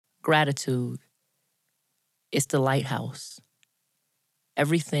Gratitude is the lighthouse.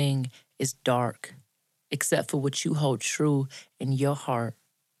 Everything is dark except for what you hold true in your heart.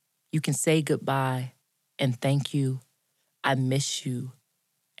 You can say goodbye and thank you. I miss you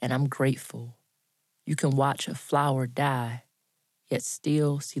and I'm grateful. You can watch a flower die, yet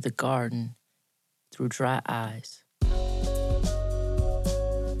still see the garden through dry eyes.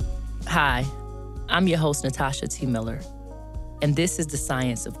 Hi, I'm your host, Natasha T. Miller, and this is The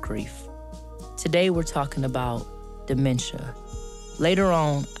Science of Grief. Today we're talking about dementia. Later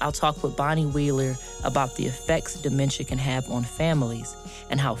on, I'll talk with Bonnie Wheeler about the effects dementia can have on families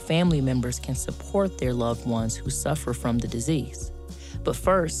and how family members can support their loved ones who suffer from the disease. But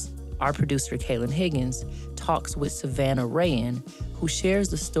first, our producer, Kaylin Higgins, talks with Savannah Rayan, who shares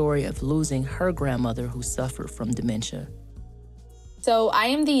the story of losing her grandmother who suffered from dementia. So I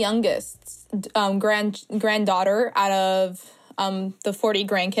am the youngest granddaughter out of the 40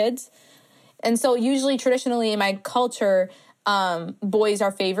 grandkids. And so usually, traditionally, in my culture, boys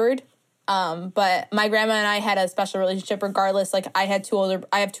are favored. But my grandma and I had a special relationship regardless. Like, I have two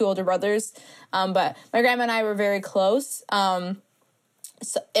older brothers. But my grandma and I were very close. I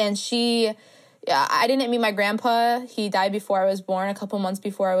didn't meet my grandpa. He died before I was born, a couple months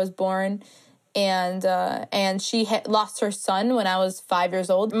before I was born. And she had lost her son when I was 5 years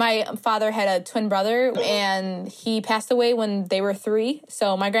old. My father had a twin brother, and he passed away when they were 3.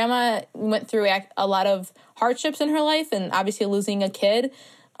 So my grandma went through a lot of hardships in her life, and obviously losing a kid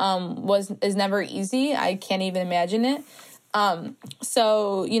is never easy. I can't even imagine it.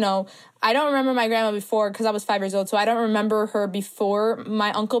 So, I don't remember my grandma before because I was 5 years old, so I don't remember her before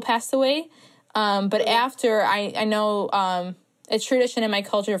my uncle passed away. But after, I know it's tradition in my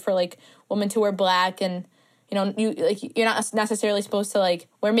culture for, like, women to wear black, and you're not necessarily supposed to, like,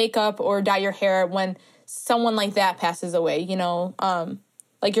 wear makeup or dye your hair when someone like that passes away,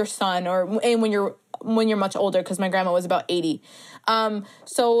 like your son, and when you're much older, because my grandma was about 80.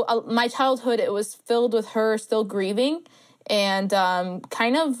 So my childhood, it was filled with her still grieving, and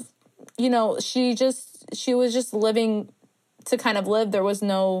kind of, she was just living to kind of live. There was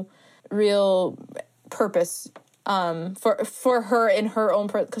no real purpose for her in her own,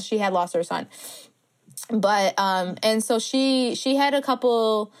 because she had lost her son. But and so she had a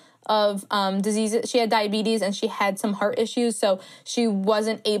couple of diseases. She had diabetes, and she had some heart issues, so she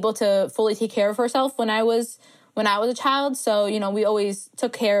wasn't able to fully take care of herself when I was a child. So we always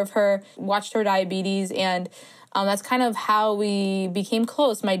took care of her, watched her diabetes, and that's kind of how we became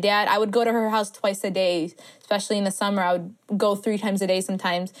close. My dad, I would go to her house twice a day, especially in the summer. I would go 3 times a day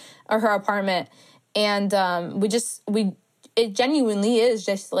sometimes, or her apartment. And it genuinely is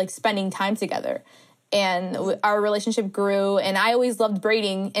just like spending time together. And our relationship grew, and I always loved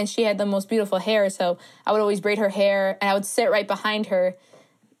braiding, and she had the most beautiful hair. So I would always braid her hair, and I would sit right behind her,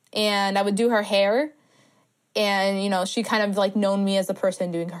 and I would do her hair. And, she kind of like known me as the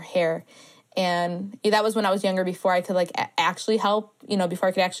person doing her hair. And that was when I was younger, before I could like actually help, before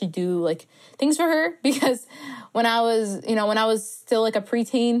I could actually do like things for her. Because when I was still like a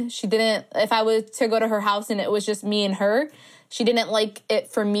preteen, she didn't, if I was to go to her house and it was just me and her, she didn't like it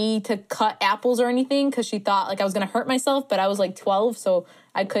for me to cut apples or anything, because she thought like I was going to hurt myself. But I was like 12, so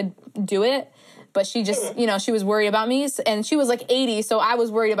I could do it. But she just, she was worried about me. And she was like 80, so I was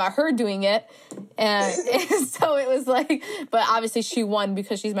worried about her doing it. And so it was like, but obviously she won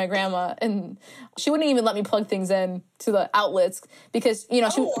because she's my grandma. And she wouldn't even let me plug things in to the outlets because,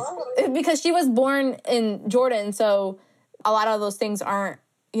 because she was born in Jordan. So a lot of those things aren't,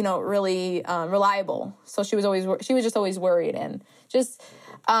 really reliable. So she was just always worried. And just,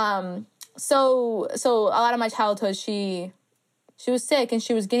 so a lot of my childhood, she was sick, and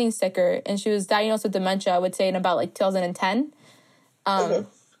she was getting sicker, and she was diagnosed with dementia, I would say, in about like 2010.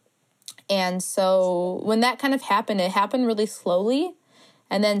 And so when that kind of happened, it happened really slowly.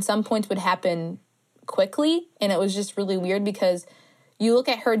 And then some points would happen quickly. And it was just really weird because you look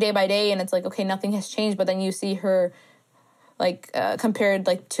at her day by day and it's like, okay, nothing has changed. But then you see her like compared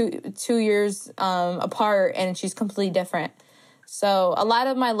like two years apart, and she's completely different. So a lot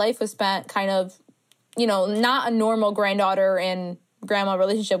of my life was spent kind of, not a normal granddaughter and grandma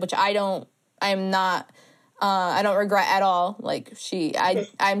relationship, which I don't regret at all. Like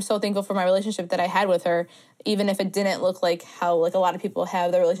I'm so thankful for my relationship that I had with her, even if it didn't look like how like a lot of people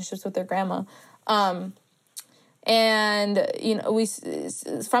have their relationships with their grandma. And, we,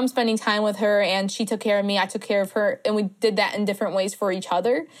 from spending time with her, and she took care of me, I took care of her, and we did that in different ways for each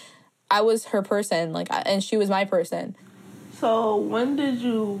other. I was her person, and she was my person. So when did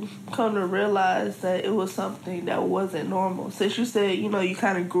you come to realize that it was something that wasn't normal? Since you said, you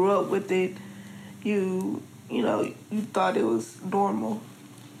kind of grew up with it, you thought it was normal.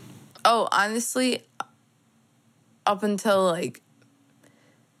 Oh, honestly, up until, like,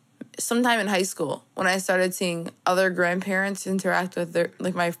 sometime in high school when I started seeing other grandparents interact with their,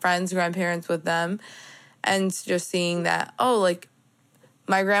 like, my friends' grandparents with them, and just seeing that, oh, like,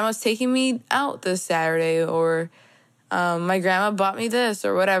 my grandma's taking me out this Saturday, or my grandma bought me this,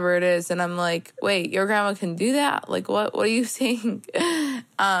 or whatever it is. And I'm like, wait, your grandma can do that? Like, what are you saying?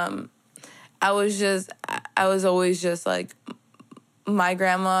 I was always just like, my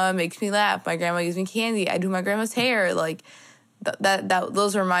grandma makes me laugh. My grandma gives me candy. I do my grandma's hair. Like,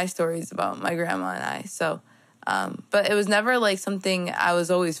 those are my stories about my grandma and I. So, but it was never like something I was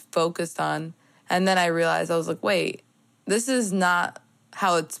always focused on. And then I realized, I was like, wait, this is not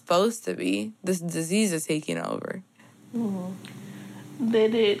how it's supposed to be. This disease is taking over. Mm-hmm.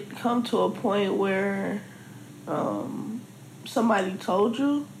 Did it come to a point where someone told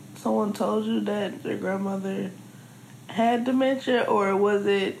you that your grandmother had dementia, or was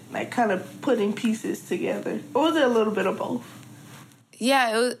it like kind of putting pieces together, or was it a little bit of both?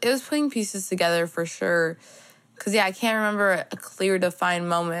 Yeah, it was putting pieces together for sure. Because, yeah, I can't remember a clear, defined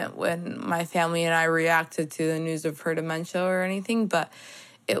moment when my family and I reacted to the news of her dementia or anything, but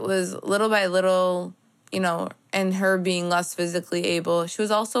it was little by little, you know, and her being less physically able. She was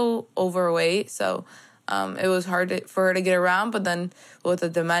also overweight, so it was hard for her to get around, but then with the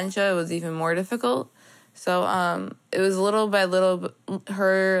dementia, it was even more difficult. So it was little by little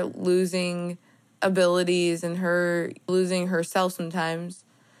her losing abilities and her losing herself sometimes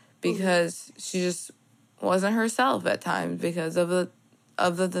because she just wasn't herself at times because of the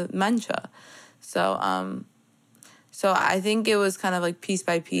dementia. So I think it was kind of like piece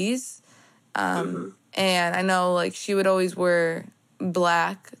by piece. And I know, like, she would always wear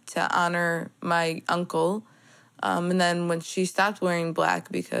black to honor my uncle. And then when she stopped wearing black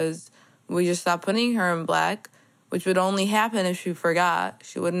because we just stopped putting her in black, which would only happen if she forgot.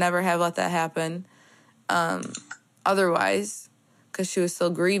 She would never have let that happen otherwise, because she was still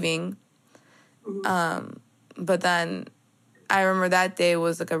grieving. But then I remember that day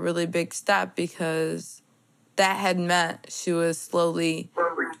was like a really big step because that had meant she was slowly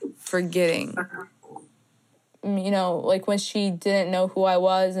forgetting. You know, like when she didn't know who I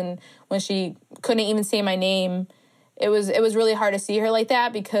was and when she couldn't even say my name, it was really hard to see her like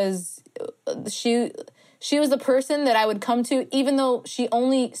that because she was the person that I would come to, even though she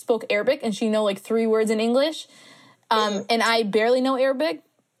only spoke Arabic and she know like 3 words in English, and I barely know Arabic.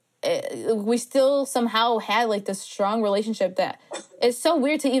 We still somehow had like this strong relationship that it's so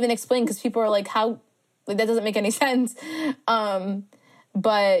weird to even explain because people are like, how, like, that doesn't make any sense.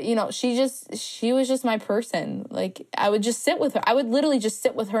 But, you know, she was just my person. Like, I would just sit with her. I would literally just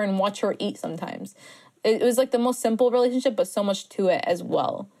sit with her and watch her eat sometimes. It was like the most simple relationship, but so much to it as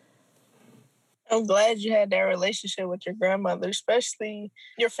well. I'm glad you had that relationship with your grandmother, especially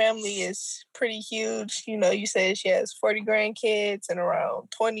your family is pretty huge. You know, you said she has 40 grandkids and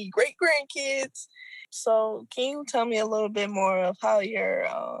around 20 great-grandkids. So can you tell me a little bit more of how your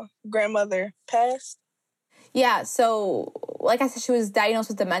grandmother passed? Yeah, so like I said, she was diagnosed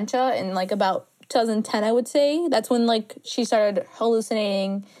with dementia in like about 2010, I would say. That's when like she started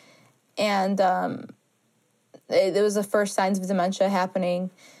hallucinating, and it was the first signs of dementia happening.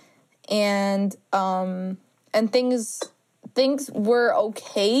 And things were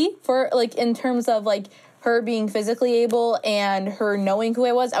okay for like in terms of like her being physically able and her knowing who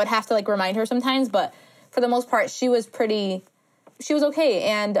I was. I would have to like remind her sometimes, but for the most part, she was okay.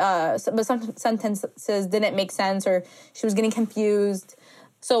 And but some sentences didn't make sense or she was getting confused.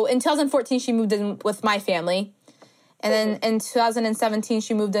 So in 2014, she moved in with my family, and then in 2017,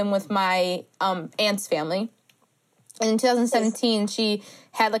 she moved in with my aunt's family. And in 2017, she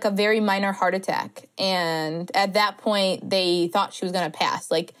had like a very minor heart attack. And at that point, they thought she was going to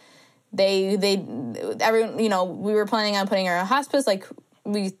pass. Like everyone, you know, we were planning on putting her in hospice. Like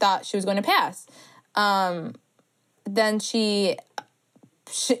we thought she was going to pass. Then she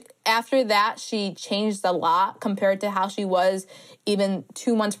after that, she changed a lot compared to how she was even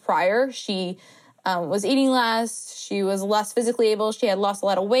 2 months prior. She was eating less. She was less physically able. She had lost a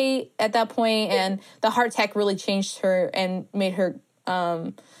lot of weight at that point, and the heart attack really changed her and made her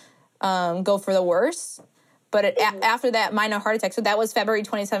go for the worse. But after that minor heart attack, so that was February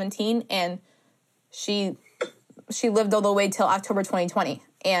 2017, and she lived all the way till October 2020.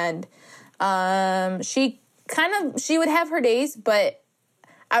 And she would have her days, but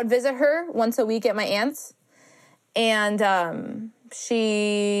I would visit her once a week at my aunt's, and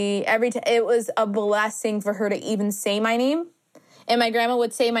it was a blessing for her to even say my name. And my grandma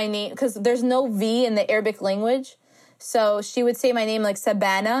would say my name because there's no V in the Arabic language. So she would say my name like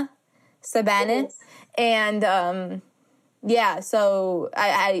Sabana. And yeah, so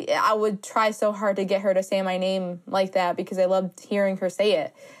I would try so hard to get her to say my name like that because I loved hearing her say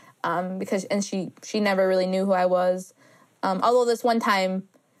it. And she never really knew who I was. Although this one time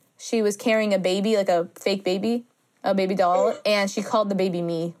she was carrying a baby, like a fake baby, a baby doll, and she called the baby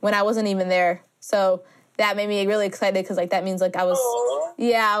me when I wasn't even there. So that made me really excited because like that means like I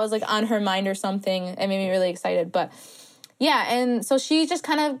was like on her mind or something. It made me really excited. But yeah, and so she just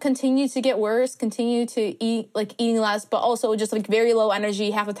kind of continued to get worse, continued to eating less, but also just like very low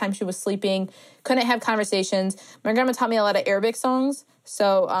energy. Half the time she was sleeping, couldn't have conversations. My grandma taught me a lot of Arabic songs,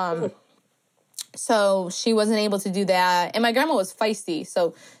 so she wasn't able to do that. And my grandma was feisty,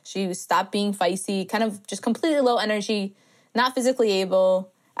 so she stopped being feisty, kind of just completely low energy, not physically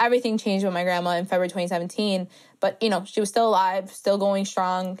able. Everything changed with my grandma in February 2017, but, she was still alive, still going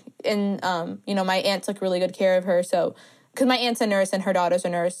strong. And, my aunt took really good care of her. So, because my aunt's a nurse and her daughter's a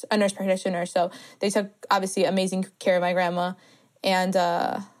nurse practitioner. So they took obviously amazing care of my grandma. And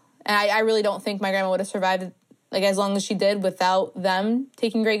I really don't think my grandma would have survived like as long as she did without them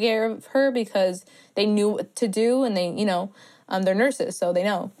taking great care of her because they knew what to do and they, they're nurses, so they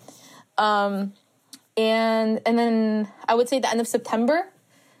know. And then I would say the end of September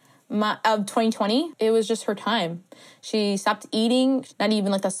of 2020, it was just her time. She stopped eating, not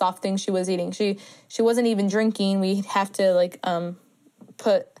even like the soft things she was eating. She wasn't even drinking. We'd have to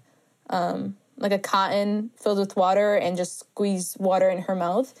put like a cotton filled with water and just squeeze water in her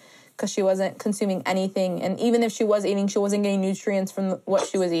mouth because she wasn't consuming anything. And even if she was eating, she wasn't getting nutrients from what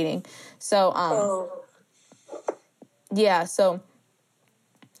she was eating. So, yeah, so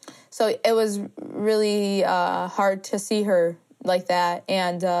it was really hard to see her like that.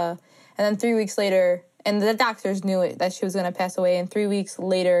 And then 3 weeks later, and the doctors knew it, that she was going to pass away. And 3 weeks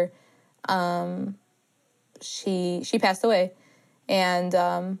later, she passed away.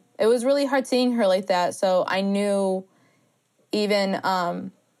 And it was really hard seeing her like that. So I knew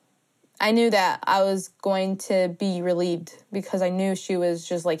that I was going to be relieved because I knew she was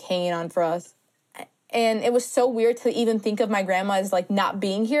just like hanging on for us. And it was so weird to even think of my grandma as like not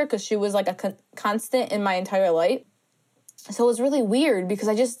being here because she was like a constant in my entire life. So it was really weird because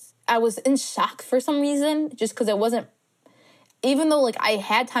I was in shock for some reason just because it wasn't, even though like I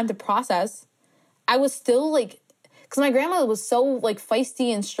had time to process, I was still like, because my grandma was so like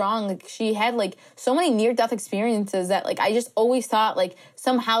feisty and strong. Like she had like so many near-death experiences that like I just always thought like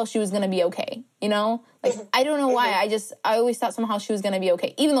somehow she was going to be okay, Like I don't know why. I always thought somehow she was going to be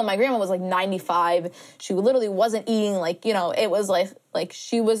okay. Even though my grandma was like 95, she literally wasn't eating like, it was like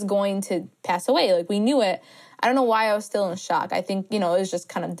she was going to pass away. Like we knew it. I don't know why I was still in shock. I think, it was just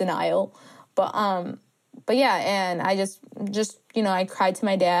kind of denial. But yeah, and I just I cried to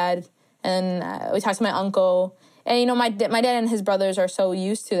my dad and we talked to my uncle. And, my dad and his brothers are so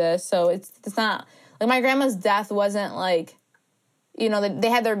used to this. So it's not like my grandma's death wasn't like, they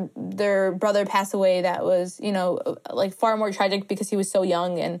had their brother pass away. That was, like far more tragic because he was so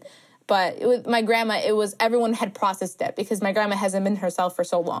young. But with my grandma, it was everyone had processed it because my grandma hasn't been herself for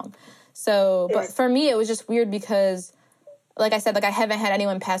so long. So, but for me, it was just weird because, like I said, like I haven't had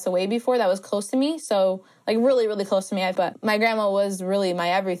anyone pass away before that was close to me. So, like really, really close to me. But my grandma was really my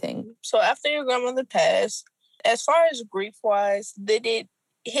everything. So after your grandmother passed, as far as grief-wise, did it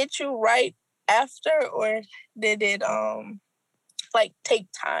hit you right after or did it, take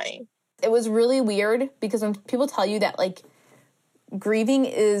time? It was really weird because when people tell you that, like, grieving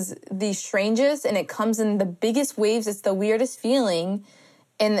is the strangest and it comes in the biggest waves, it's the weirdest feeling.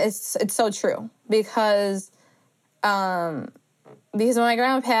 And it's so true because when my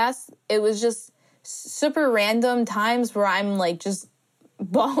grandma passed, it was just super random times where I'm like just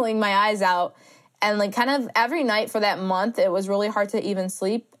bawling my eyes out. And like kind of every night for that month, it was really hard to even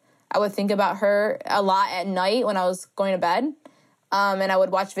sleep. I would think about her a lot at night when I was going to bed. And I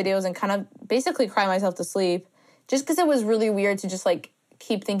would watch videos and kind of basically cry myself to sleep just because it was really weird to just like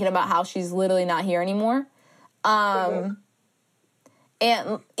keep thinking about how she's literally not here anymore. And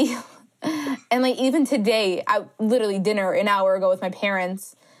like even today, I literally dinner an hour ago with my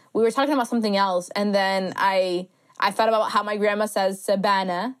parents, we were talking about something else. And then I thought about how my grandma says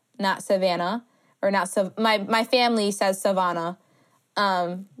Savannah, not Savannah, or not, my family says Savannah.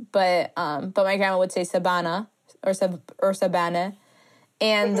 But my grandma would say Sabana or Sabana.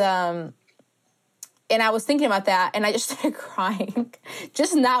 And I was thinking about that and I just started crying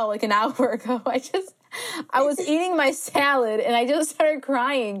just now, like an hour ago. I was eating my salad and I just started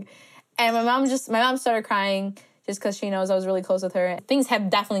crying. And my mom started crying just because she knows I was really close with her. Things have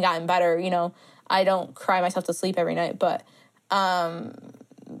definitely gotten better, I don't cry myself to sleep every night, but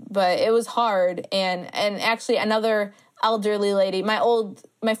it was hard. And actually another elderly lady,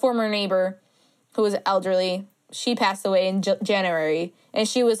 my former neighbor who was elderly, she passed away in January, and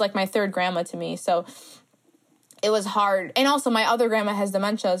she was like my third grandma to me. So it was hard. And also my other grandma has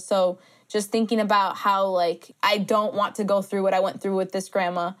dementia. So just thinking about how like I don't want to go through what I went through with this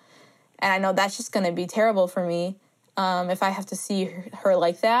grandma. And I know that's just going to be terrible for me if I have to see her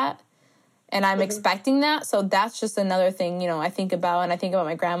like that. And I'm expecting that. So that's just another thing, I think about. And I think about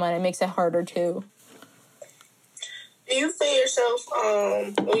my grandma, and it makes it harder too. Do you feel yourself,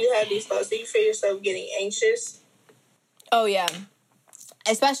 when you have these thoughts, do you feel yourself getting anxious? Oh, yeah.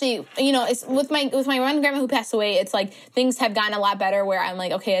 Especially, it's with my one grandma who passed away, it's like things have gotten a lot better where I'm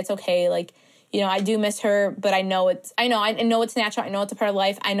like, okay, it's okay. Like, I do miss her, but I know it's natural. I know it's a part of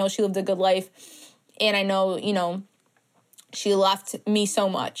life. I know she lived a good life. And I know, she left me so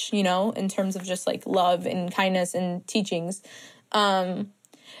much, in terms of just like love and kindness and teachings. But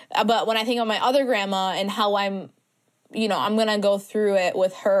when I think of my other grandma and how I'm going to go through it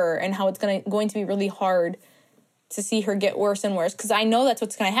with her and how it's going to be really hard to see her get worse and worse, because I know that's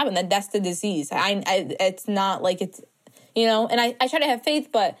what's going to happen. That's the disease. It's not like it's, and I try to have faith,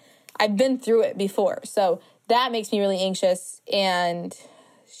 but I've been through it before. So that makes me really anxious. And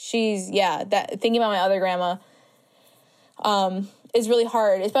thinking about my other grandma is really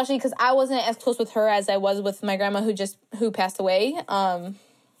hard, especially because I wasn't as close with her as I was with my grandma who passed away. And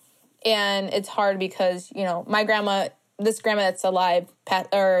it's hard because, my grandma, this grandma that's alive,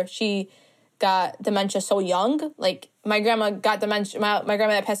 she got dementia so young. Like my grandma got dementia. My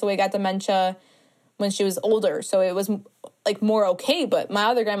grandma that passed away got dementia when she was older, so it was like more okay. But my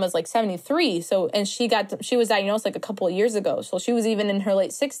other grandma's like 73, and she was diagnosed like a couple of years ago, so she was even in her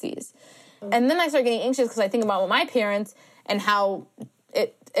late 60s. And then I started getting anxious because I think about my parents and how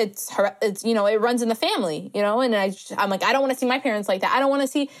it runs in the family, and I'm like, I don't want to see my parents like that. I don't want to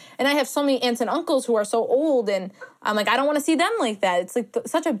see, and I have so many aunts and uncles who are so old, and I'm like, I don't want to see them like that. It's like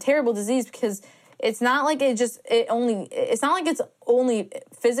such a terrible disease because it's not like it's not like it's only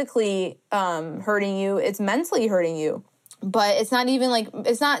physically hurting you, it's mentally hurting you. But it's not even like,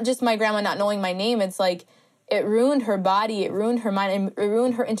 it's not just my grandma not knowing my name. It's like, it ruined her body, it ruined her mind, and it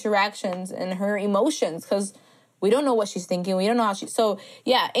ruined her interactions and her emotions because we don't know what she's thinking. We don't know how so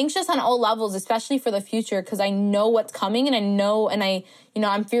yeah, anxious on all levels, especially for the future, because I know what's coming, and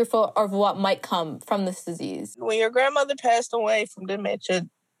I'm fearful of what might come from this disease. When your grandmother passed away from dementia,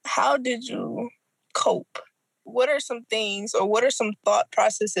 how did you cope? What are some things, or what are some thought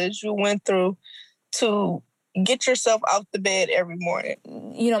processes you went through to get yourself out the bed every morning?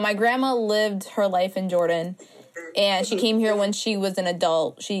 My grandma lived her life in Jordan. And she came here when she was an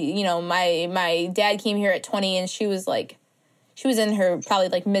adult. My dad came here at 20, and she was in her probably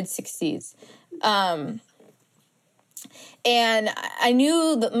like mid 60s. And I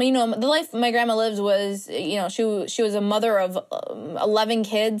knew that, the life my grandma lived was, she was a mother of 11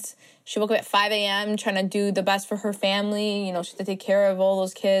 kids. She woke up at 5 a.m. trying to do the best for her family. She had to take care of all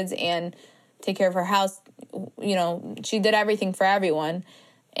those kids and take care of her house. She did everything for everyone.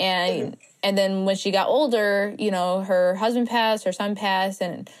 And then when she got older, her husband passed, her son passed,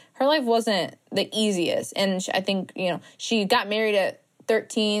 and her life wasn't the easiest. And I think, she got married at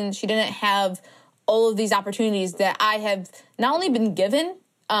 13. She didn't have all of these opportunities that I have not only been given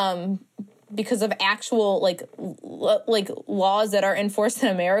because of actual, like laws that are enforced in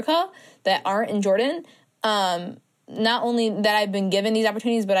America that aren't in Jordan. Not only that I've been given these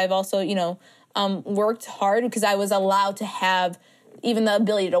opportunities, but I've also, worked hard because I was allowed to have even the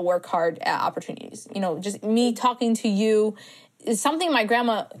ability to work hard at opportunities. Just me talking to you is something my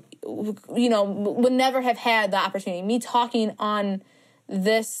grandma, would never have had the opportunity. Me talking on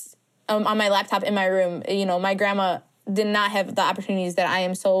this, on my laptop in my room, my grandma did not have the opportunities that I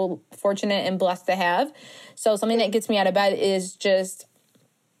am so fortunate and blessed to have. So something that gets me out of bed is just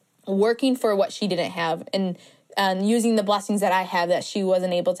working for what she didn't have and using the blessings that I have that she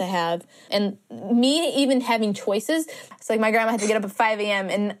wasn't able to have. And me even having choices. It's like my grandma had to get up at 5 a.m.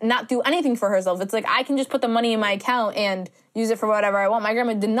 and not do anything for herself. It's like I can just put the money in my account and use it for whatever I want. My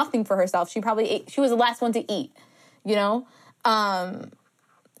grandma did nothing for herself. She probably ate. She was the last one to eat, And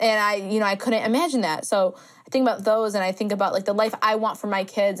I couldn't imagine that. So I think about those, and I think about like the life I want for my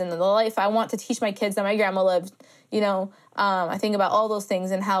kids and the life I want to teach my kids that my grandma lived, I think about all those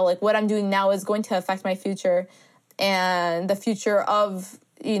things and how like what I'm doing now is going to affect my future and the future of,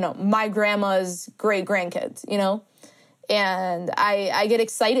 my grandma's great grandkids, and I get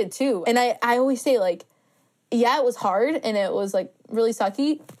excited too. And I always say like, yeah, it was hard and it was like really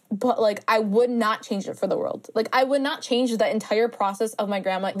sucky, but like I would not change it for the world. Like I would not change the entire process of my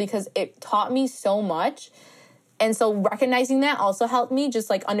grandma because it taught me so much. And so recognizing that also helped me, just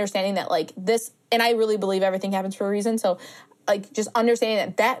like understanding that like this, and I really believe everything happens for a reason. So like just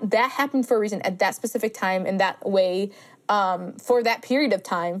understanding that happened for a reason at that specific time in that way, for that period of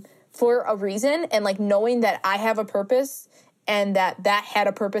time for a reason, and like knowing that I have a purpose and that had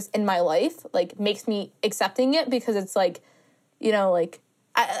a purpose in my life, like makes me accepting it, because it's like, you know, like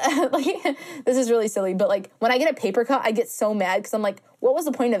I like this is really silly, but like when I get a paper cut, I get so mad because I'm like, what was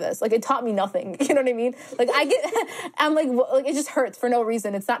the point of this? Like, it taught me nothing. You know what I mean? Like I'm like it just hurts for no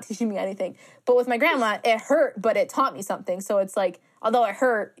reason. It's not teaching me anything. But with my grandma, it hurt, but it taught me something. So it's like, although it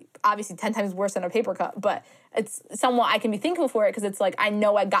hurt, obviously 10 times worse than a paper cut, but it's somewhat I can be thankful for it because it's like I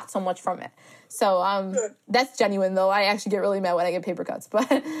know I got so much from it. So that's genuine though. I actually get really mad when I get paper cuts, but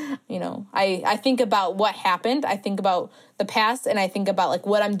you know, I think about what happened. I think about the past, and I think about like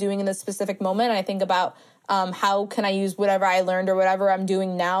what I'm doing in this specific moment, and I think about how can I use whatever I learned or whatever I'm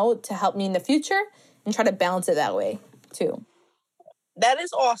doing now to help me in the future, and try to balance it that way too. That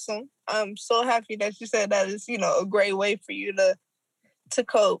is awesome. I'm so happy that you said that is, you know, a great way for you to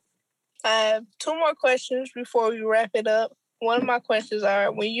cope. I have 2 more questions before we wrap it up. One of my questions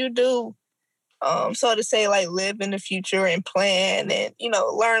are, when you do, so to say, like live in the future and plan and, you know,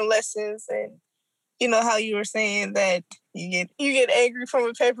 learn lessons, and, you know, how you were saying that you get angry from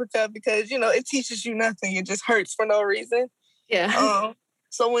a paper cut because, you know, it teaches you nothing. It just hurts for no reason. Yeah.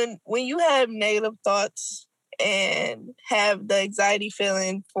 So when you have negative thoughts and have the anxiety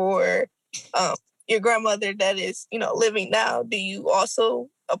feeling for your grandmother that is, you know, living now, do you also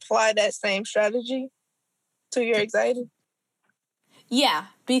apply that same strategy to your anxiety? Yeah,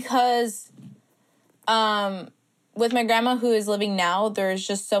 because with my grandma who is living now, there's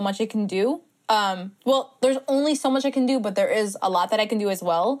just so much I can do. Well, there's only so much I can do, but there is a lot that I can do as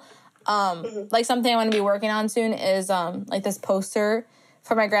well. Like something I want to be working on soon is like this poster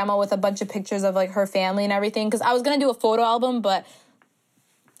for my grandma with a bunch of pictures of like her family and everything. Because I was gonna do a photo album, but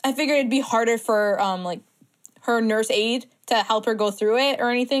I figured it'd be harder for like her nurse aide to help her go through it or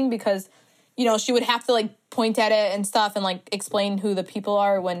anything, because, you know, she would have to like point at it and stuff and like explain who the people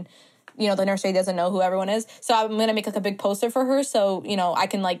are when, you know, the nurse aide doesn't know who everyone is. So I'm going to make like a big poster for her. So, you know, I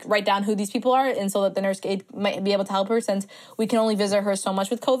can like write down who these people are, and so that the nurse aide might be able to help her, since we can only visit her so much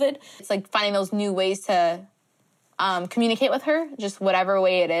with COVID. It's like finding those new ways to communicate with her, just whatever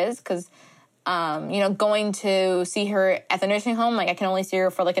way it is. Because, you know, going to see her at the nursing home, like I can only see her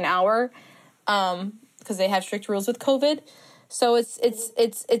for like an hour because they have strict rules with COVID. So it's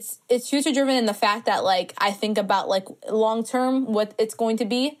future driven in the fact that like I think about like long term what it's going to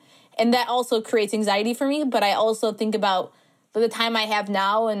be, and that also creates anxiety for me. But I also think about the time I have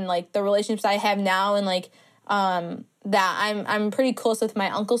now and like the relationships I have now, and like that I'm pretty close with my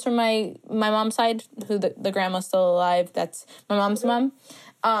uncles from my mom's side, who the grandma's still alive. That's my mom's mom.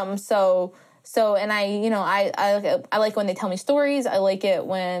 So, and I, you know, I like when they tell me stories. I like it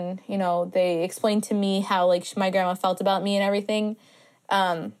when, you know, they explain to me how, like, my grandma felt about me and everything.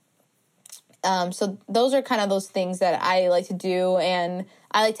 So those are kind of those things that I like to do, and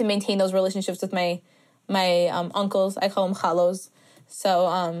I like to maintain those relationships with my uncles. I call them chalos.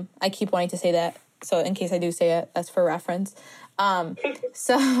 So I keep wanting to say that. So in case I do say it, that's for reference.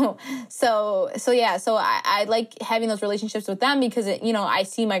 So yeah, so I like having those relationships with them because it, you know, I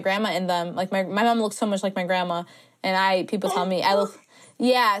see my grandma in them. Like my mom looks so much like my grandma, and people tell me I look,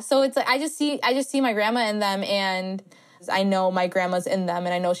 yeah. So it's like, I just see my grandma in them, and I know my grandma's in them,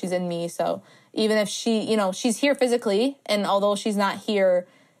 and I know she's in me. So even if she, you know, she's here physically, and although she's not here,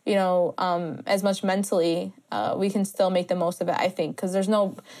 you know, as much mentally, we can still make the most of it, I think, because there's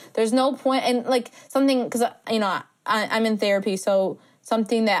no point. And like something, because, you know, I'm in therapy, so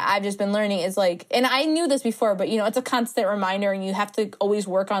something that I've just been learning is like, and I knew this before, but, you know, it's a constant reminder, and you have to always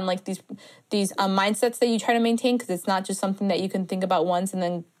work on like these mindsets that you try to maintain, because it's not just something that you can think about once and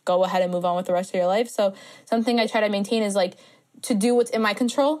then go ahead and move on with the rest of your life. So something I try to maintain is like to do what's in my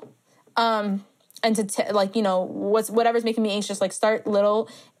control, and to like, you know, whatever's making me anxious, like start little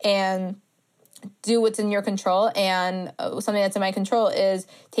and do what's in your control. And something that's in my control is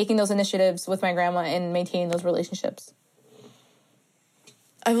taking those initiatives with my grandma and maintaining those relationships.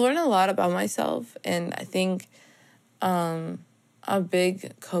 I've learned a lot about myself, and I think a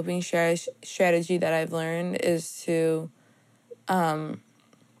big coping strategy that I've learned is to kind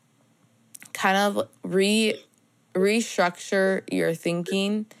of restructure your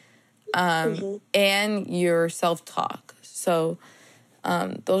thinking and your self-talk. So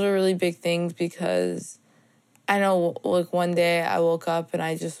those are really big things, because I know like one day I woke up and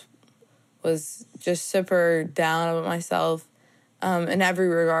I just was just super down about myself in every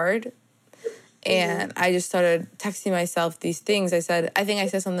regard. And I just started texting myself these things. I think I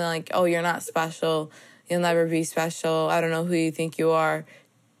said something like, oh, you're not special. You'll never be special. I don't know who you think you are,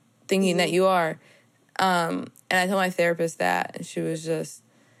 thinking that you are. And And I told my therapist that, and she was just,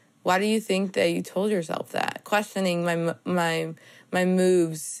 why do you think that you told yourself that? Questioning my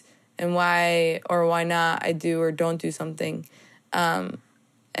moves and why or why not I do or don't do something.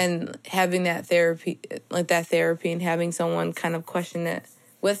 And having that therapy and having someone kind of question it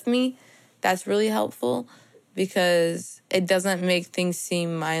with me, that's really helpful because it doesn't make things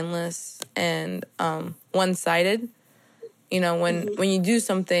seem mindless and one-sided. You know, when you do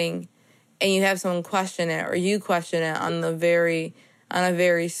something and you have someone question it or you question it on a very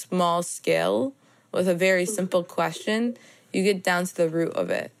small scale with a very simple question, you get down to the root of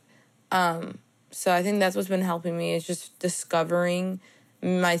it. So I think that's what's been helping me is just discovering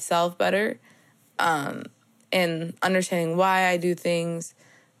myself better and understanding why I do things,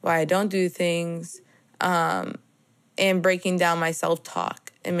 why I don't do things, and breaking down my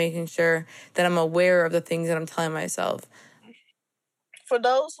self-talk and making sure that I'm aware of the things that I'm telling myself. For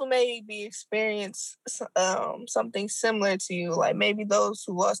those who maybe experience something similar to you, like maybe those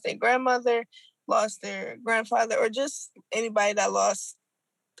who lost their grandmother, lost their grandfather, or just anybody that lost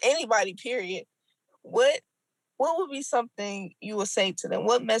anybody, period, what would be something you would say to them?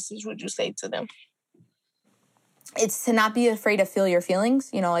 What message would you say to them? It's to not be afraid to feel your feelings.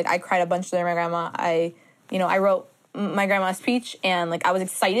 You know, like I cried a bunch during my grandma. I wrote my grandma's speech and like I was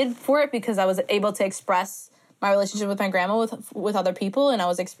excited for it because I was able to express my relationship with my grandma with other people, and I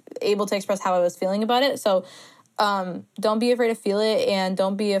was able to express how I was feeling about it. So don't be afraid to feel it, and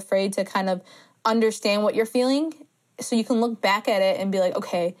don't be afraid to kind of understand what you're feeling so you can look back at it and be like,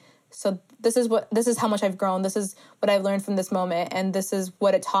 okay, so this is how much I've grown. This is what I've learned from this moment, and this is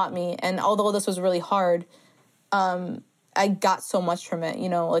what it taught me. And although this was really hard, I got so much from it, you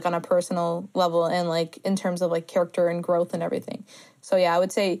know, like on a personal level and like in terms of like character and growth and everything. So yeah, I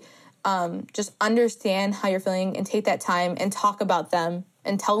would say just understand how you're feeling and take that time and talk about them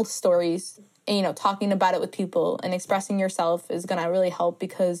and tell stories. And, you know, talking about it with people and expressing yourself is going to really help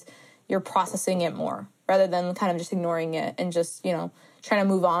because you're processing it more rather than kind of just ignoring it and just, you know, trying to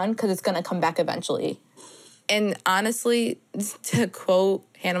move on because it's going to come back eventually. And honestly, to quote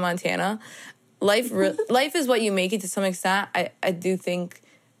Hannah Montana, life is what you make it to some extent. I do think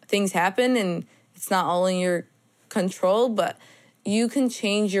things happen and it's not all in your control, but you can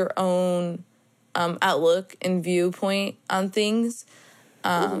change your own outlook and viewpoint on things,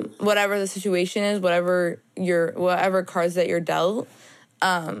 whatever the situation is, whatever cards that you're dealt.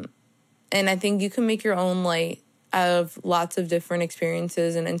 And I think you can make your own light out of lots of different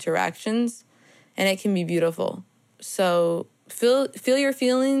experiences and interactions, and it can be beautiful. So feel your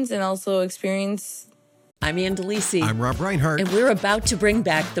feelings and also experience. I'm Ann DeLisi. I'm Rob Reinhardt. And we're about to bring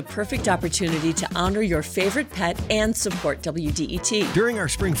back the perfect opportunity to honor your favorite pet and support WDET. During our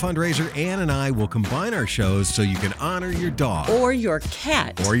spring fundraiser, Ann and I will combine our shows so you can honor your dog. Or your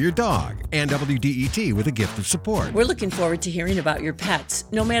cat. Or your dog. And WDET with a gift of support. We're looking forward to hearing about your pets,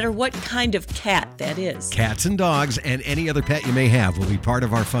 no matter what kind of cat that is. Cats and dogs and any other pet you may have will be part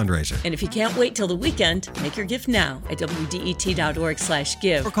of our fundraiser. And if you can't wait till the weekend, make your gift now at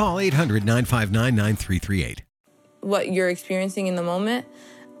WDET.org/give. Or call 800-959-9338. What you're experiencing in the moment,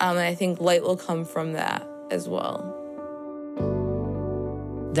 and I think light will come from that as well.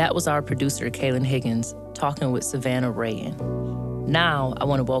 That was our producer, Kaylin Higgins, talking with Savannah Rayan. Now, I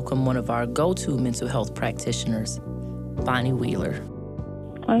want to welcome one of our go-to mental health practitioners, Bonnie Wheeler.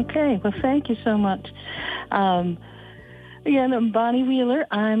 Okay, well, thank you so much. Again, I'm Bonnie Wheeler.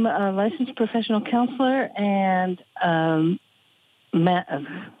 I'm a licensed professional counselor and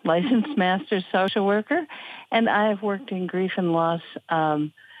licensed master social worker, and I've worked in grief and loss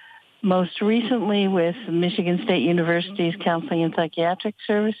most recently with Michigan State University's Counseling and Psychiatric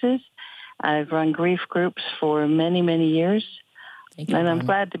Services. I've run grief groups for many, many years, and I'm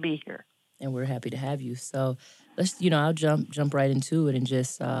glad to be here. And we're happy to have you. So let's, I'll jump right into it and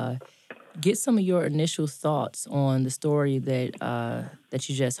just get some of your initial thoughts on the story that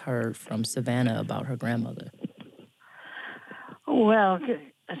you just heard from Savannah about her grandmother. Well,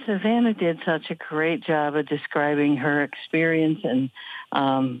 Savannah did such a great job of describing her experience, and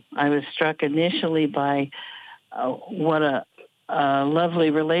I was struck initially by what a lovely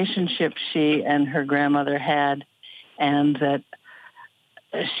relationship she and her grandmother had, and that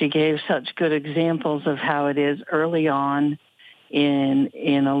she gave such good examples of how it is early on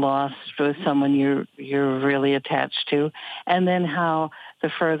in a loss with someone you're really attached to, and then how the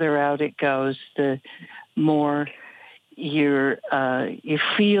further out it goes, the more you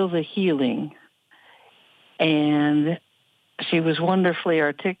feel the healing. And she was wonderfully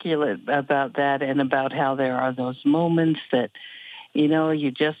articulate about that and about how there are those moments that,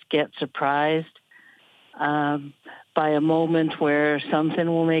 you just get surprised by a moment where something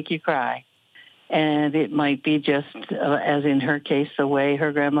will make you cry. And it might be just, as in her case, the way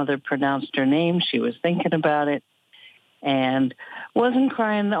her grandmother pronounced her name. She was thinking about it and wasn't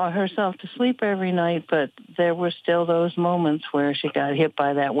crying herself to sleep every night, but there were still those moments where she got hit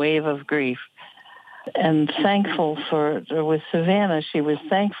by that wave of grief. And with Savannah, she was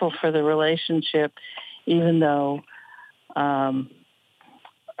thankful for the relationship, even though her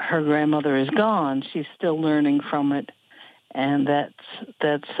grandmother is gone. She's still learning from it, and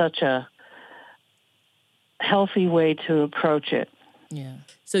that's such a healthy way to approach it. Yeah.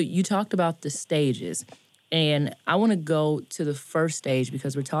 So you talked about the stages, and I want to go to the first stage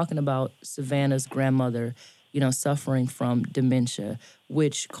because we're talking about Savannah's grandmother, suffering from dementia,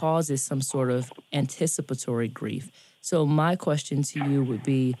 which causes some sort of anticipatory grief. So my question to you would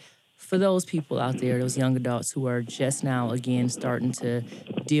be, for those people out there, those young adults who are just now, again, starting to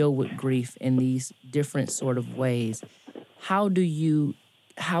deal with grief in these different sort of ways, how do you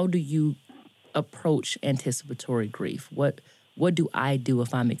approach anticipatory grief? What do I do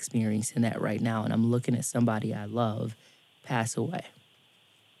if I'm experiencing that right now and I'm looking at somebody I love pass away?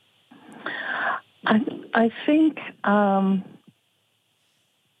 I think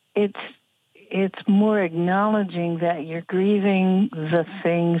it's more acknowledging that you're grieving the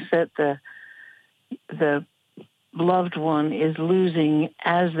things that the loved one is losing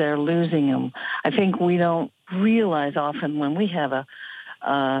as they're losing them. I think we don't realize often when we have a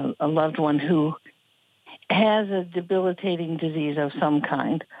loved one who has a debilitating disease of some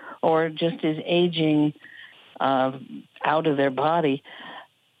kind or just is aging out of their body,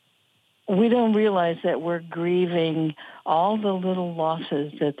 we don't realize that we're grieving all the little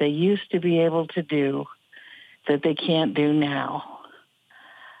losses that they used to be able to do that they can't do now.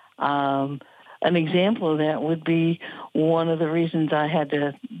 An example of that would be one of the reasons I had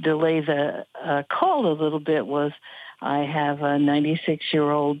to delay the call a little bit was I have a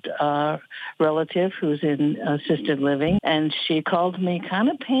 96-year-old relative who's in assisted living, and she called me kind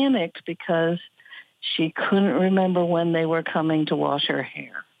of panicked because she couldn't remember when they were coming to wash her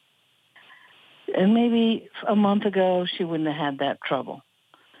hair. And maybe a month ago, she wouldn't have had that trouble.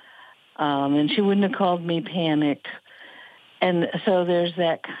 And she wouldn't have called me panicked. And so there's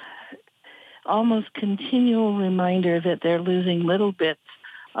that almost continual reminder that they're losing little bits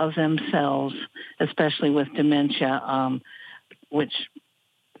of themselves, especially with dementia, which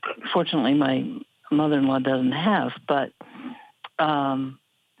fortunately my mother-in-law doesn't have. But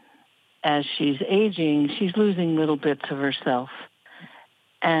as she's aging, she's losing little bits of herself.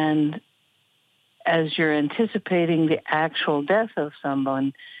 And as you're anticipating the actual death of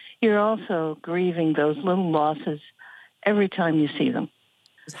someone, you're also grieving those little losses every time you see them.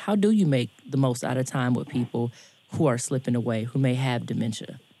 How do you make the most out of time with people who are slipping away, who may have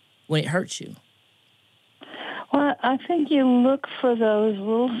dementia, when it hurts you? Well, I think you look for those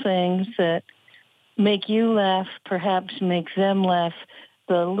little things that make you laugh, perhaps make them laugh,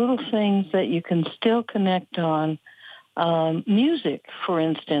 the little things that you can still connect on. Music, for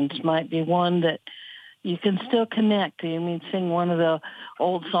instance, might be one that you can still connect. I mean, sing one of the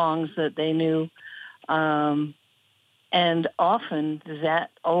old songs that they knew. And often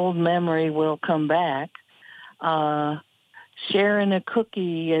that old memory will come back. Sharing a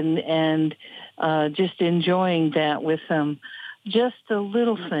cookie and just enjoying that with them. Just the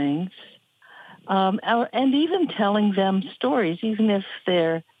little things. And even telling them stories, even if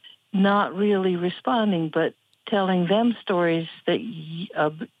they're not really responding, but telling them stories that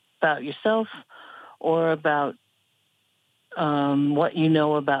about yourself or about what you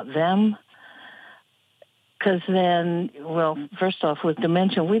know about them. Because then, well, first off, with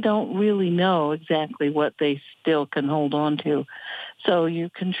dementia, we don't really know exactly what they still can hold on to. So you're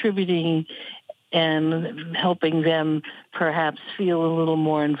contributing and helping them perhaps feel a little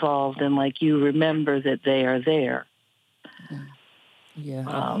more involved and like you remember that they are there. Yeah,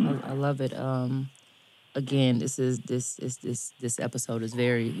 I love it. Again, this episode is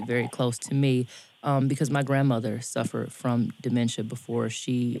very, very close to me because my grandmother suffered from dementia before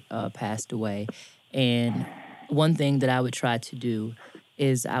she passed away. And one thing that I would try to do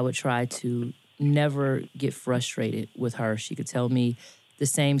is I would try to never get frustrated with her. She could tell me the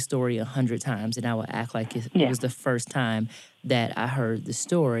same story 100 times, and I would act like it was the first time that I heard the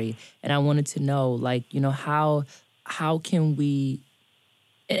story. And I wanted to know, how can we,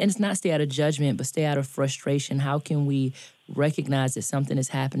 and it's not stay out of judgment, but stay out of frustration. How can we recognize that something is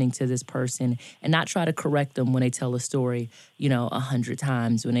happening to this person and not try to correct them when they tell a story, 100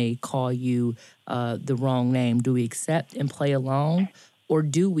 times, when they call you the wrong name? Do we accept and play along, or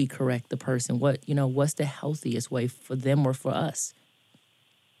do we correct the person? What's the healthiest way for them or for us?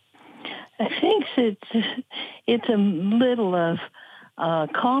 I think it's a little of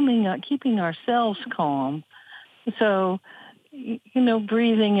keeping ourselves calm. So,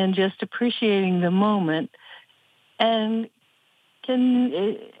 breathing and just appreciating the moment. And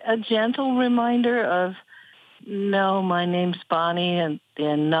a gentle reminder of, no, my name's Bonnie and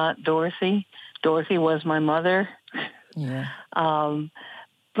not Dorothy. Dorothy was my mother. Yeah.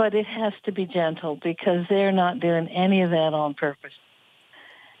 But it has to be gentle because they're not doing any of that on purpose.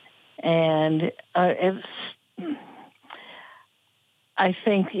 And I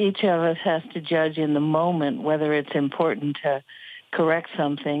think each of us has to judge in the moment whether it's important to correct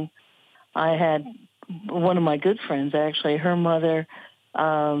something. I had one of my good friends, actually, her mother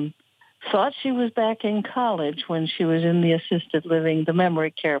thought she was back in college when she was in the assisted living, the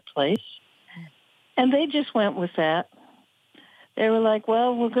memory care place. And they just went with that. They were like,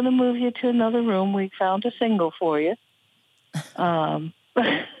 well, we're going to move you to another room. We found a single for you.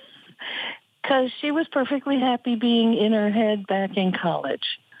 Because she was perfectly happy being in her head back in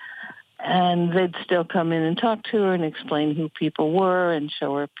college. And they'd still come in and talk to her and explain who people were and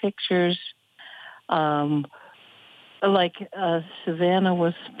show her pictures. Savannah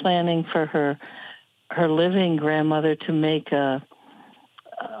was planning for her living grandmother to make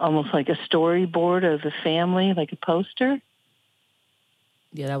almost like a storyboard of the family, like a poster.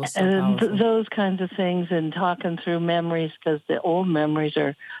 Yeah, that was so powerful. Those kinds of things, and talking through memories, because the old memories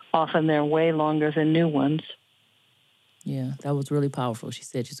are often they're way longer than new ones. Yeah, that was really powerful. She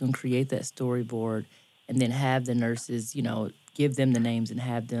said she's going to create that storyboard and then have the nurses, give them the names and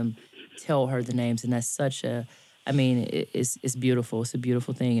have them tell her the names. And that's such it's beautiful. It's a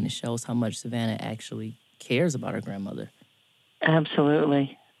beautiful thing, and it shows how much Savannah actually cares about her grandmother.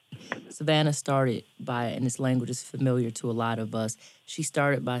 Absolutely. Savannah started by, and this language is familiar to a lot of us, she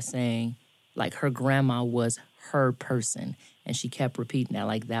started by saying, like, her grandma was her person. And she kept repeating that,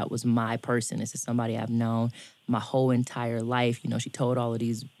 like, that was my person. This is somebody I've known my whole entire life. She told all of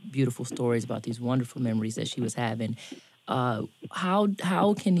these beautiful stories about these wonderful memories that she was having. How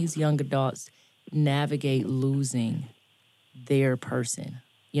can these young adults navigate losing their person?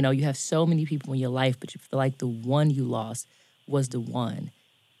 You have so many people in your life, but you feel like the one you lost was the one.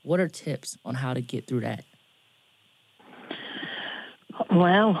 What are tips on how to get through that?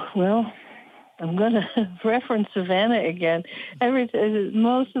 Well, I'm going to reference Savannah again.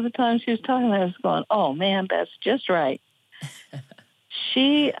 Most of the time she was talking, I was going, oh, man, that's just right.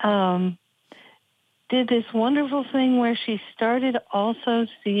 She did this wonderful thing where she started also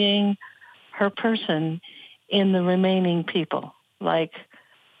seeing her person in the remaining people, like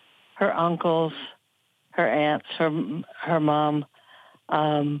her uncles, her aunts, her mom.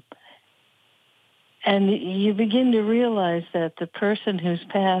 And you begin to realize that the person who's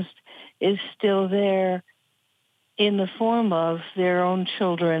passed is still there in the form of their own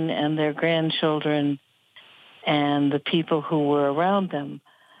children and their grandchildren and the people who were around them,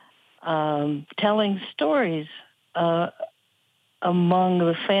 telling stories among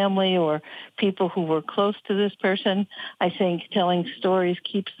the family or people who were close to this person. I think telling stories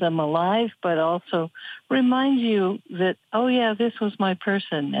keeps them alive, but also reminds you that, oh, yeah, this was my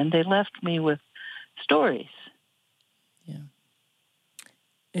person, and they left me with stories. Yeah.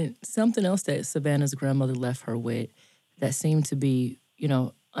 And something else that Savannah's grandmother left her with that seemed to be,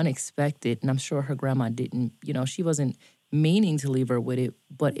 unexpected, and I'm sure her grandma didn't, she wasn't meaning to leave her with it,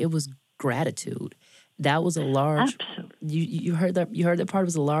 but it was gratitude. That was a large. Absolutely. You heard that. You heard that part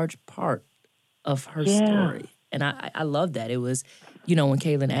was a large part of her story, and I love that. It was, when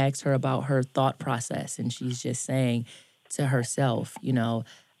Kaylin asked her about her thought process, and she's just saying to herself,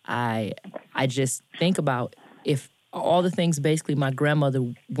 I just think about if all the things basically my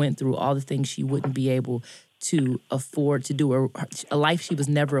grandmother went through, all the things she wouldn't be able to afford to do, or a life she was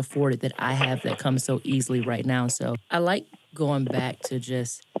never afforded that I have that comes so easily right now. So I like going back to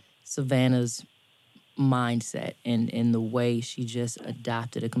just Savannah's mindset and the way she just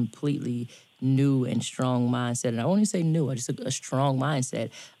adopted a completely new and strong mindset. And I won't even say new, just a strong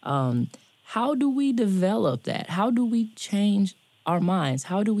mindset. How do we develop that? How do we change our minds?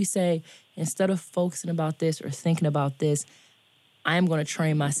 How do we say, instead of focusing about this or thinking about this, I'm going to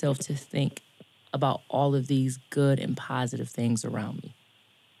train myself to think about all of these good and positive things around me?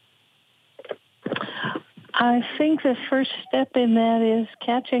 I think the first step in that is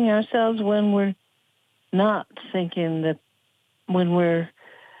catching ourselves when we're not thinking, that when we're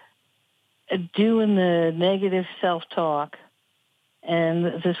doing the negative self-talk. And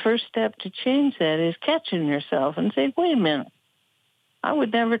the first step to change that is catching yourself and say, wait a minute, I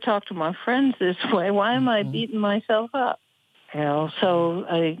would never talk to my friends this way. Why am I beating myself up? So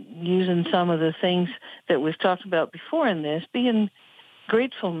using some of the things that we've talked about before in this, being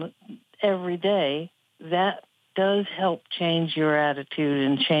grateful every day, that does help change your attitude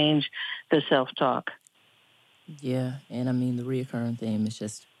and change the self-talk. Yeah, and I mean the reoccurring theme is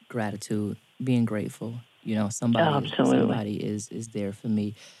just gratitude, being grateful. You know, Absolutely. somebody is there for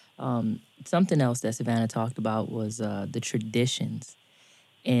me. Something else that Savannah talked about was the traditions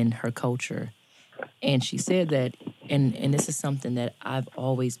in her culture, and she said that, and this is something that I've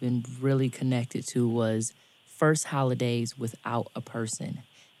always been really connected to was first holidays without a person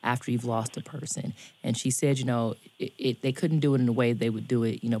after you've lost a person. And she said, you know, they couldn't do it in the way they would do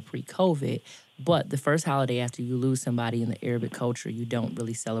it, you know, pre-COVID. But the first holiday after you lose somebody in the Arabic culture, you don't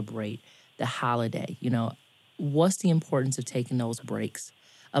really celebrate the holiday. You know, what's the importance of taking those breaks,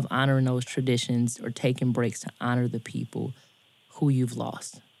 of honoring those traditions, or taking breaks to honor the people who you've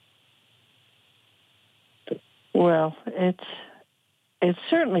lost? Well, it's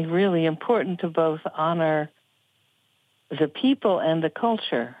certainly really important to both honor the people and the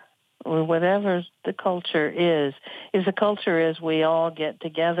culture, or whatever the culture is. If the culture is we all get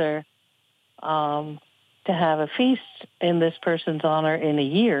together to have a feast in this person's honor in a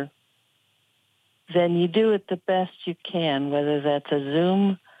year, then you do it the best you can, whether that's a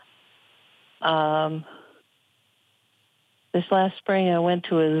Zoom. This last spring, I went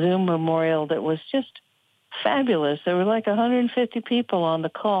to a Zoom memorial that was just fabulous. There were like 150 people on the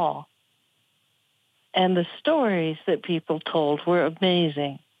call. And the stories that people told were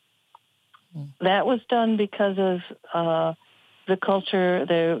amazing. That was done because of the culture.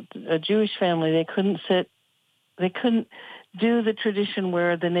 They're a Jewish family. They couldn't do the tradition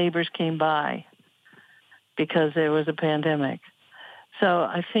where the neighbors came by because there was a pandemic. So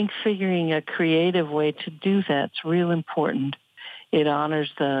I think figuring a creative way to do that's real important. It honors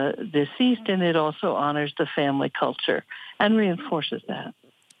the deceased, and it also honors the family culture and reinforces that.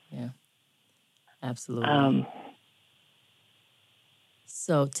 Yeah, absolutely.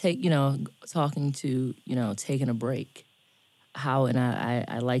 So talking to, taking a break. How, and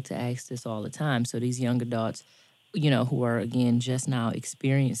I like to ask this all the time. So these young adults, who are, again, just now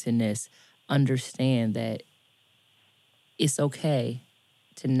experiencing this, understand that it's okay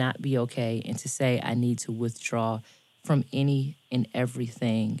to not be okay and to say, I need to withdraw from any and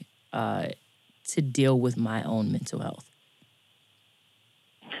everything to deal with my own mental health.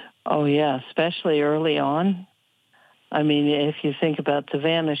 Oh, yeah, especially early on. I mean, if you think about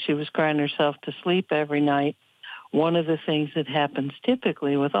Savannah, she was crying herself to sleep every night. One of the things that happens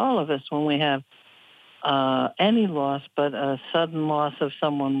typically with all of us when we have any loss, but a sudden loss of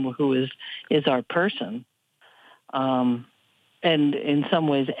someone who is our person, and in some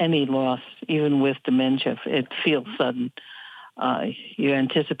ways any loss, even with dementia, it feels sudden. You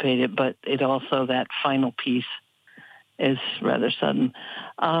anticipate it, but it also, that final piece is rather sudden.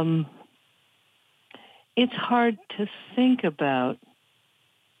 It's hard to think about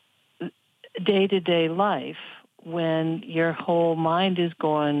day-to-day life when your whole mind is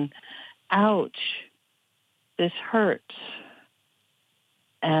going, ouch, this hurts.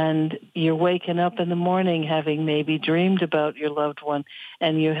 And you're waking up in the morning having maybe dreamed about your loved one,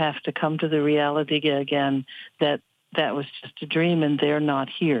 and you have to come to the reality again that that was just a dream and they're not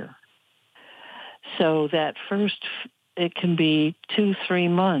here. So that first, it can be 2-3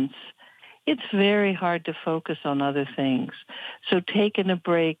 months. It's very hard to focus on other things. So taking a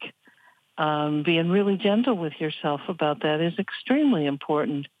break, being really gentle with yourself about that is extremely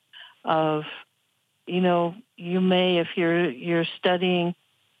important. You may, if you're studying,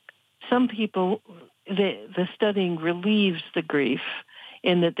 some people, the studying relieves the grief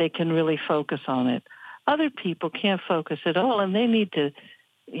in that they can really focus on it. Other people can't focus at all, and they need to,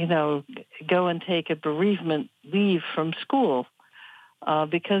 go and take a bereavement leave from school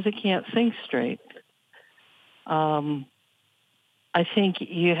because they can't think straight. I think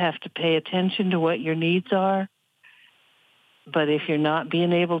you have to pay attention to what your needs are, but if you're not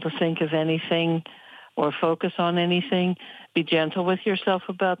being able to think of anything or focus on anything, be gentle with yourself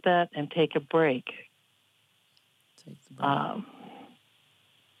about that and take a break.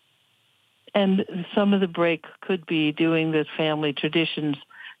 And some of the break could be doing the family traditions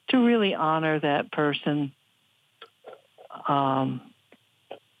to really honor that person.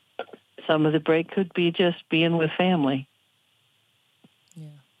 Some of the break could be just being with family. Yeah,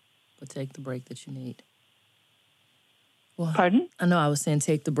 but take the break that you need. Well, pardon? I know I was saying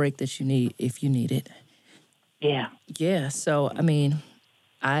take the break that you need if you need it. Yeah. Yeah, so, I mean,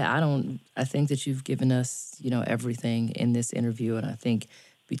 I think that you've given us, everything in this interview, and I think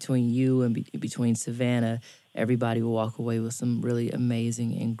between you and between Savannah, everybody will walk away with some really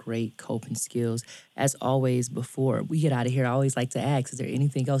amazing and great coping skills. As always, before we get out of here, I always like to ask, is there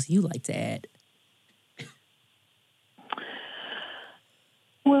anything else you like to add?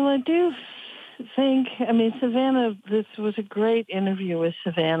 Well, I do think, Savannah, this was a great interview with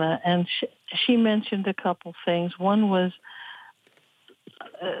Savannah, and she mentioned a couple things. One was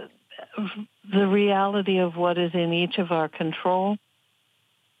the reality of what is in each of our control.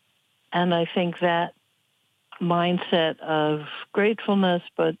 And I think that mindset of gratefulness,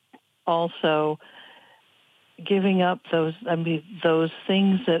 but also giving up those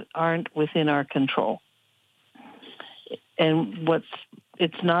things that aren't within our control. And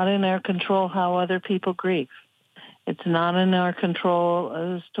it's not in our control how other people grieve. It's not in our control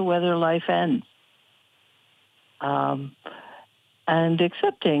as to whether life ends. And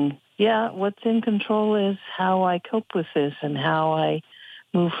accepting, what's in control is how I cope with this and how I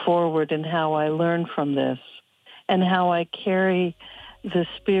move forward and how I learn from this and how I carry the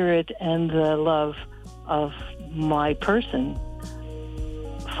spirit and the love of my person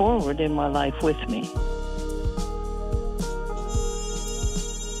forward in my life with me.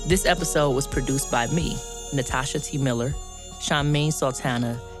 This episode was produced by me, Natasha T. Miller, Shameen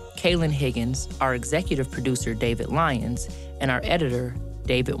Sultana, Kaylin Higgins, our executive producer, David Lyons, and our editor,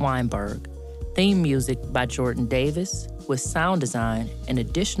 David Weinberg. Theme music by Jordan Davis, with sound design and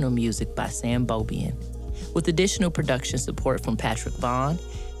additional music by Sam Bobian, with additional production support from Patrick Vaughn,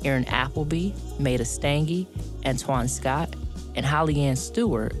 Aaron Appleby, Maida Stange, Antoine Scott, and Holly Ann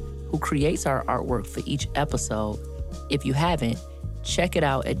Stewart, who creates our artwork for each episode. If you haven't, check it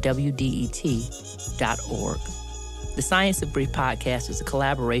out at WDET.org. The Science of Grief podcast is a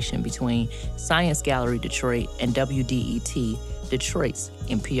collaboration between Science Gallery Detroit and WDET, Detroit's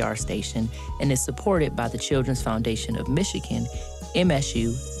NPR station, and is supported by the Children's Foundation of Michigan,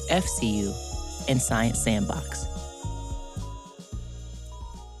 MSU, FCU, and Science Sandbox.